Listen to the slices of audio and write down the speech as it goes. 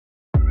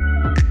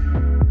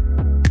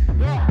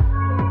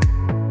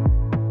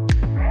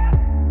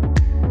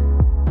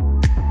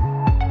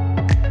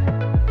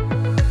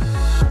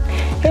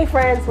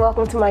friends,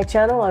 welcome to my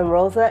channel. I'm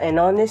Rosa, and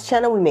on this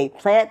channel we make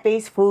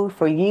plant-based food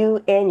for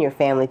you and your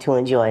family to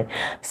enjoy.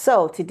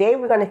 So today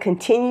we're going to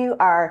continue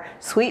our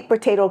sweet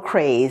potato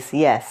craze.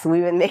 Yes,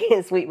 we've been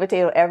making sweet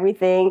potato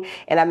everything,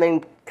 and I've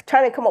been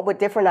trying to come up with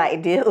different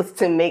ideas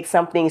to make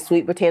something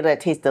sweet potato that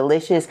tastes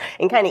delicious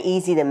and kind of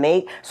easy to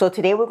make. So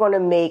today we're going to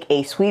make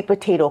a sweet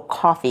potato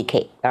coffee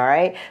cake. All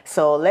right,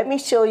 so let me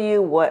show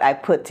you what I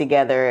put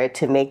together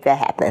to make that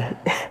happen.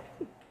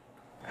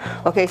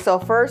 Okay, so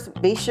first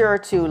be sure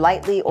to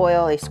lightly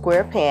oil a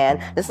square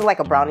pan. This is like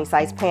a brownie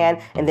size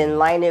pan, and then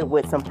line it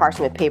with some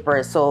parchment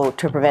paper so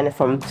to prevent it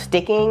from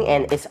sticking,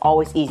 and it's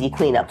always easy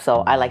cleanup,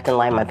 so I like to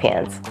line my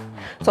pans.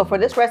 So for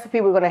this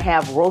recipe we're going to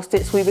have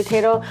roasted sweet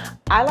potato.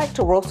 I like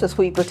to roast a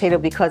sweet potato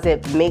because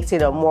it makes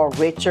it a more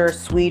richer,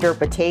 sweeter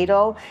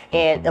potato,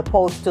 and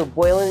opposed to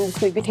boiling the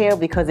sweet potato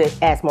because it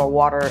adds more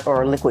water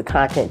or liquid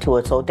content to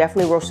it. So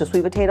definitely roast a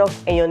sweet potato,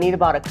 and you'll need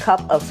about a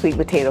cup of sweet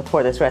potato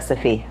for this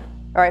recipe.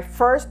 All right,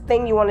 first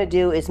thing you want to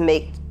do is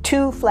make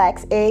 2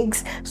 flax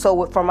eggs.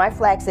 So for my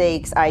flax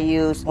eggs, I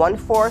use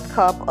 1/4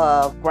 cup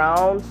of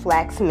ground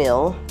flax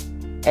meal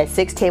and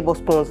 6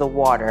 tablespoons of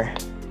water.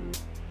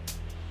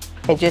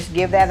 And just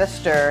give that a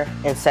stir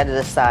and set it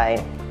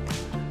aside.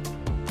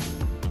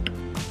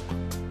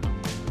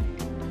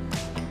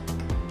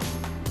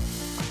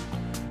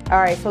 All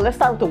right, so let's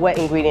start with the wet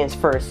ingredients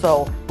first.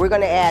 So we're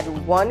going to add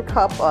 1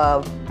 cup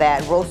of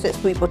that roasted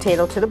sweet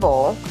potato to the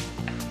bowl,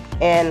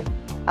 and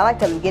I like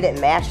to get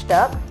it mashed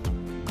up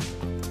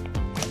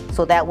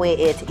so that way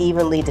it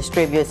evenly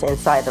distributes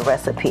inside the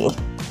recipe.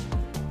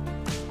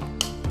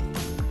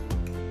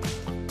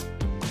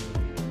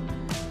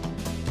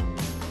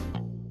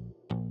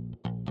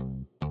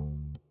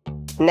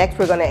 Next,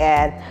 we're going to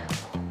add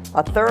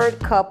 1/3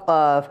 cup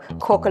of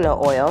coconut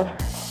oil.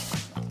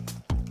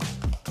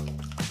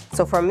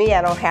 So for me,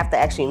 I don't have to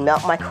actually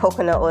melt my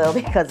coconut oil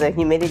because of the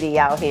humidity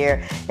out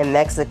here in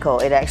Mexico.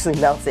 It actually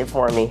melts it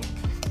for me.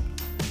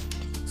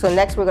 So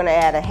next we're going to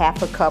add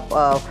 1/2 cup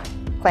of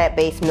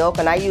plant-based milk,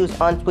 and I use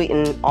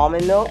unsweetened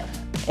almond milk,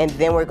 and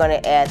then we're going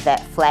to add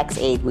that flax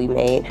egg we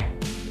made.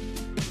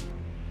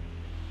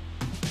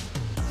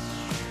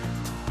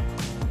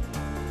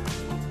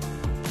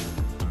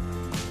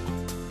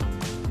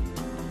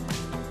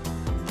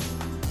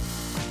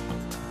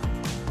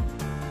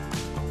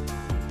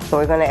 So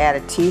we're going to add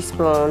a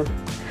teaspoon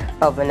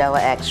of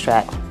vanilla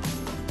extract.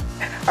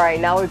 All right,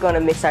 now we're going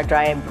to mix our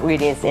dry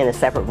ingredients in a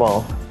separate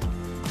bowl.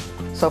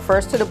 So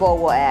first to the bowl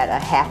we'll add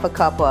 1/2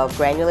 cup of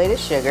granulated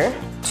sugar,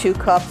 2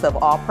 cups of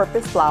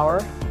all-purpose flour,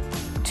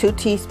 2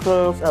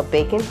 teaspoons of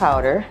baking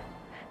powder,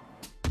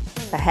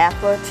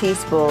 1/2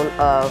 teaspoon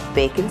of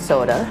baking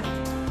soda,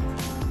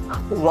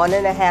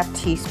 1½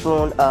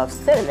 teaspoon of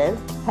cinnamon,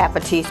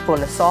 1/2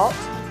 teaspoon of salt,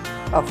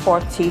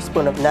 1/4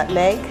 teaspoon of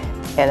nutmeg,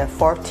 and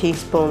 1/4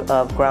 teaspoon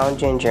of ground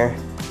ginger.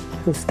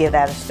 Just give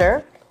that a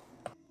stir.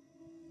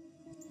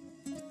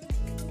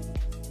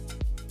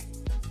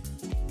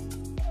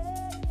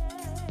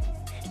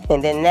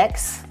 And then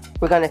next,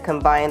 we're going to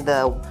combine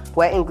the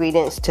wet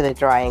ingredients to the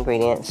dry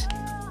ingredients.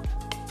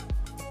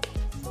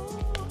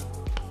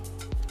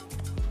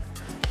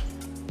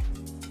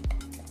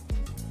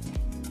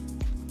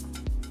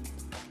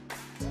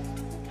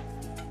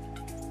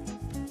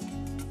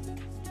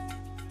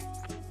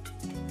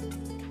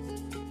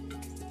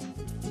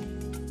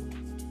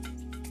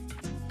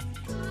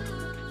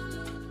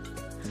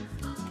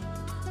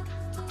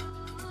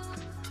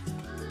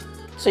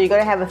 So you're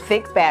going to have a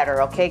thick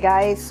batter, okay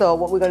guys? So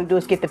what we're going to do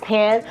is get the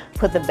pan,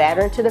 put the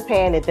batter into the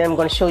pan, and then I'm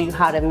going to show you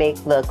how to make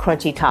the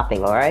crunchy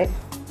topping, all right?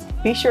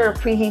 Be sure to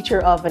preheat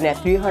your oven at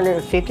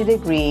 350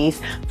 degrees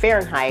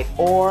Fahrenheit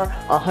or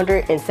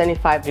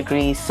 175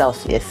 degrees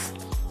Celsius.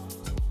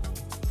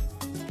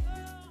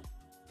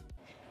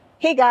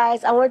 Hey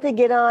guys, I wanted to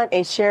get on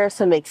and share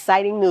some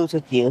exciting news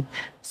with you.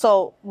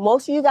 So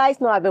most of you guys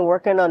know I've been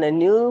working on a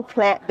new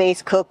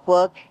plant-based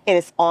cookbook, and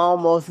it's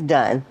almost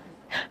done.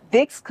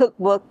 This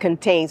cookbook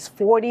contains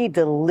 40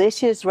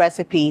 delicious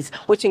recipes,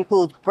 which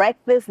includes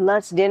breakfast,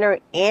 lunch, dinner,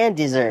 and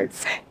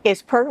desserts.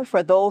 It's perfect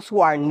for those who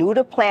are new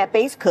to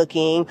plant-based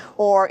cooking,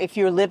 or if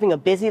you're living a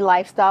busy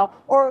lifestyle,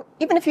 or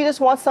even if you just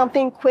want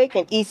something quick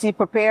and easy to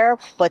prepare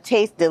but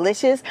tastes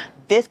delicious.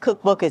 This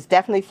cookbook is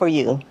definitely for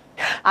you.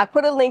 I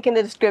put a link in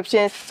the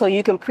description so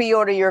you can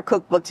pre-order your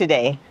cookbook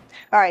today.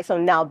 All right, so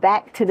now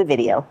back to the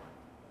video.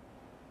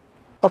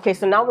 Okay,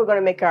 so now we're going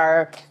to make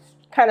our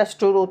kind of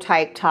strudel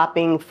type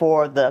topping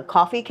for the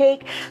coffee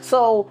cake.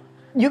 So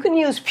you can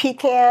use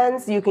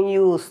pecans, you can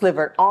use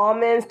slivered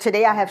almonds.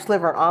 Today I have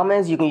slivered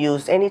almonds. You can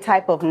use any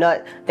type of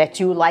nut that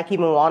you like,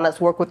 even walnuts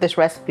work with this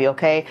recipe,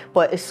 okay?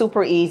 But it's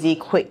super easy,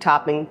 quick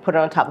topping. Put it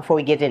on top before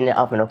we get it in the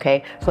oven,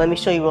 okay? So let me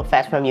show you real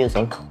fast what I'm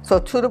using. So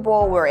to the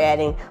bowl we're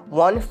adding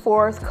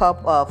 1/4 cup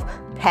of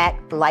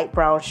packed light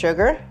brown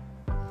sugar,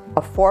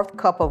 1/4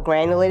 cup of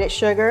granulated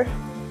sugar,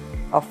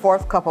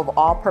 1/4 cup of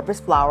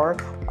all-purpose flour,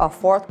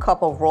 1/4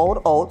 cup of rolled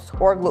oats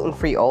or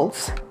gluten-free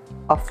oats,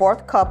 1/4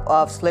 cup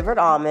of slivered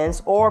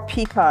almonds or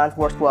pecans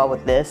works well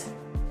with this,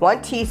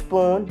 1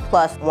 teaspoon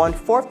plus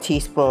 1/4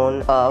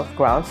 teaspoon of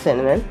ground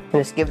cinnamon.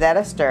 Just give that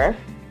a stir.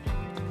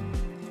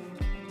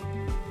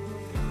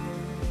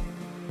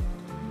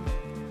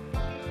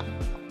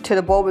 To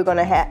the bowl, we're going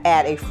to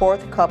add a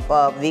 1/4 cup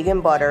of vegan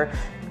butter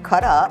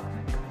cut up,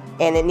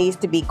 and it needs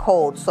to be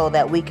cold so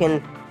that we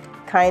can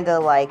kind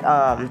of like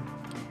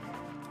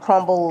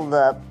crumble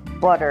the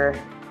butter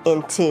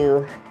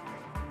into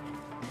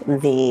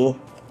the,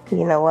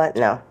 you know what?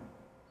 No.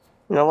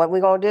 You know what we're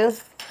going to do?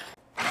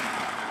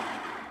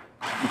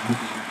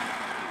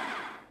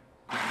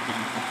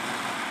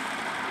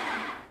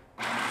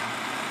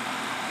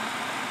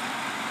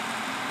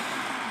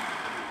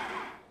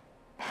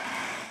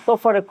 So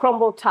for the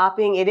crumble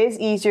topping, it is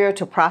easier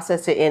to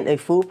process it in a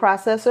food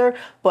processor,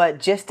 but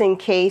just in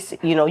case,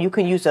 you know, you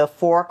can use a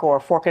fork or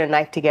a fork and a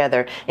knife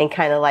together and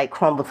kind of like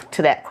crumble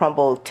to that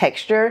crumble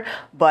texture,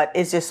 but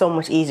it's just so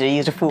much easier to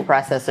use a food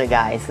processor,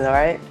 guys, all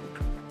right?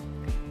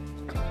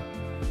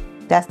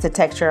 That's the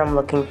texture I'm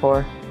looking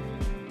for.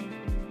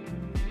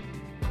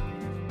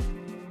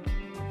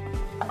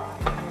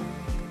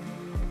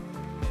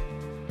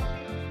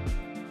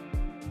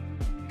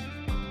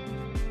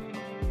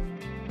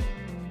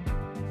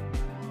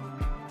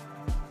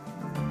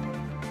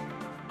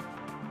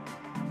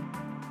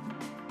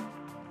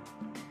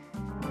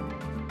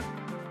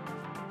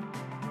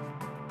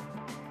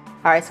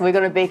 All right, so we're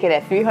gonna bake it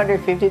at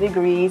 350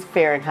 degrees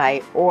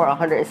Fahrenheit or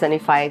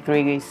 175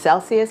 degrees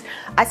Celsius.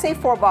 I say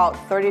for about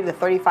 30 to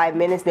 35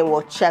 minutes, then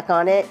we'll check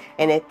on it.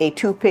 And if a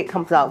toothpick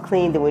comes out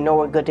clean, then we know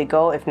we're good to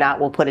go. If not,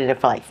 we'll put it in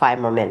for like 5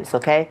 more minutes,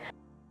 okay?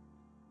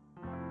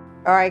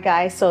 All right,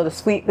 guys, so the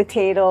sweet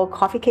potato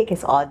coffee cake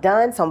is all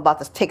done. So I'm about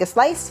to take a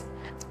slice.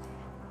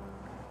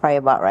 Right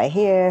about right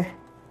here.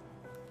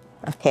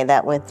 Okay,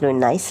 that went through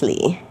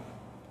nicely.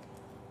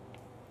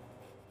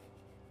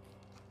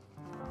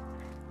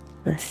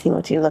 Let's see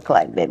what you look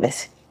like,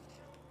 babies.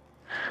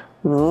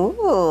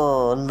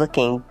 Ooh,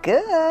 looking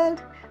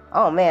good.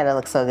 Oh man, that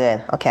looks so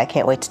good. Okay, I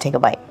can't wait to take a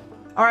bite.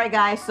 All right,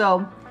 guys,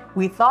 so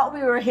we thought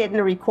we were hitting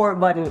the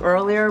record button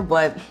earlier,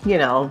 but you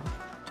know,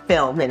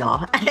 film and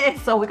all.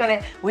 So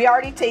we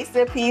already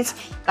tasted a piece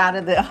out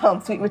of the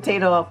sweet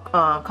potato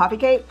coffee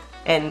cake,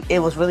 and it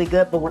was really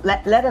good, but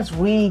let us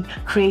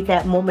recreate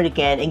that moment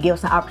again and give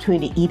us the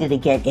opportunity to eat it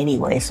again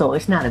anyway, so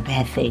it's not a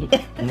bad thing.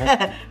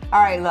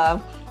 All right,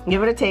 love.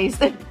 Give it a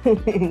taste.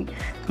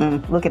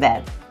 Look at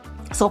that.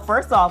 So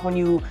first off, when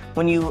you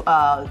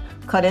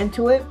cut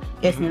into it,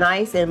 it's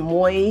nice and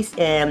moist,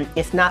 and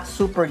it's not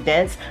super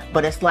dense,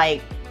 but it's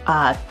like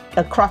a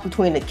cross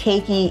between the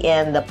cakey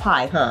and the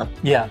pie, huh?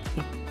 Yeah.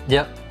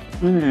 Yep.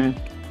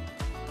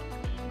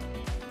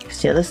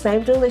 Still the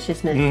same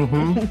deliciousness.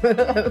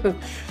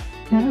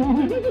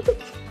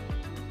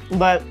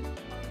 But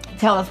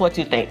tell us what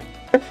you think.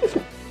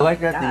 I like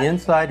that the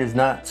inside is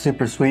not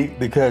super sweet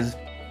because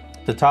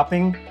the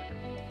topping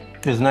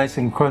is nice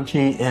and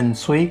crunchy and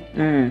sweet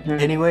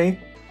anyway,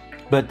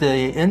 but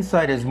the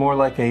inside is more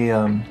like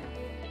a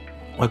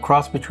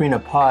cross between a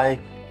pie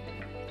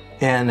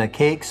and a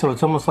cake, so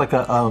it's almost like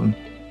a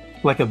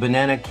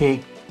banana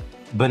cake,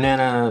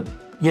 banana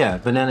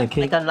cake.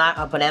 Like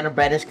a banana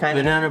breadish kind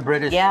of. Banana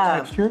breadish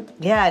texture.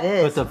 Yeah, it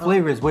is. But the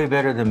flavor is way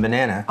better than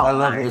banana. I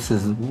love it. This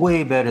is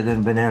way better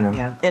than banana.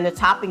 Yeah. And the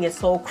topping is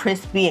so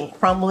crispy and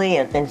crumbly,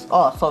 and it's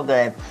so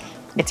good.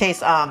 It tastes,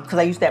 because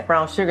I used that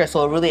brown sugar,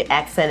 so it really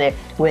accented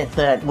with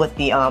the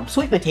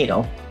sweet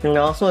potato, you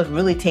know, so it's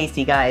really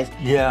tasty, guys.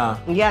 Yeah.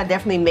 Yeah,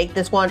 definitely make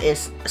this one.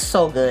 It's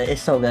so good.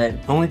 It's so good.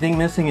 Only thing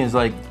missing is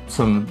like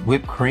some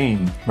whipped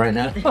cream right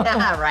now.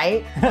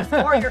 Right?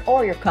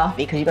 or your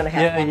coffee, because you're going to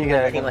have you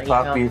gotta anyway,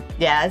 coffee. You know?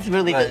 Yeah, it's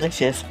really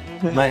delicious.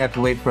 Might have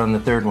to wait for on the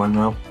third one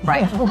though.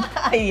 Right.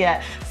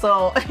 Yeah.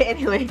 So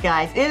anyway,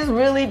 guys, it is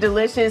really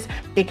delicious.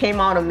 It came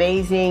out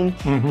amazing.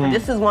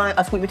 This is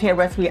a sweet potato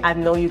recipe I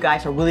know you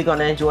guys are really going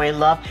to enjoy and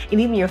love,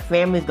 and even your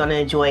family is going to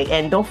enjoy.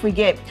 And don't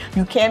forget,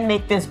 you can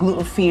make this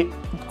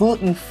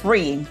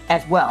gluten-free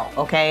as well,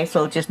 okay?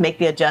 So just make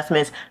the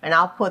adjustments, and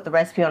I'll put the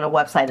recipe on the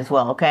website as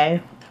well,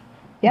 okay?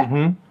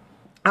 Yeah.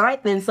 All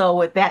right then, so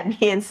with that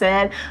being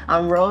said,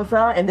 I'm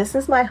Rosa, and this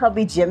is my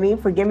hubby Jimmy.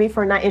 Forgive me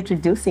for not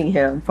introducing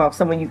him for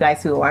some of you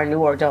guys who are new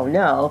or don't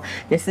know.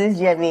 This is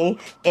Jimmy,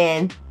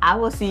 and I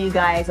will see you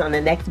guys on the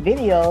next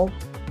video.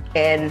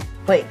 And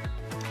wait,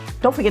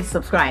 don't forget to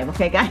subscribe,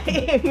 okay guys?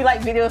 If you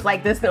like videos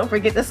like this, don't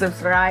forget to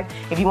subscribe.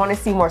 If you want to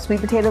see more sweet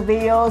potato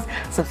videos,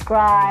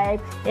 subscribe.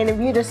 And if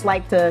you just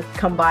like to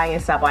come by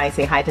and stop by and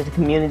say hi to the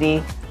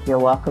community, you're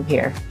welcome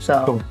here.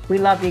 So we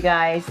love you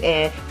guys,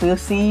 and we'll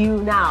see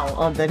you now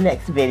on the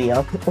next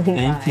video.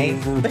 Thank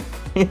you.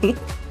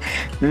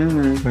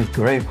 It's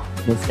great.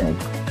 It's good.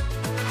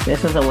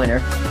 This is a winner.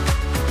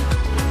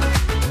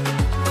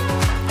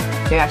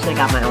 Here, I actually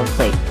got my own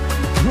plate.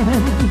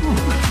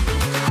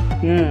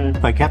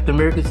 Like Captain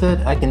America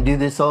said, I can do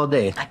this all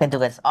day. I can do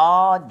this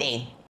all day.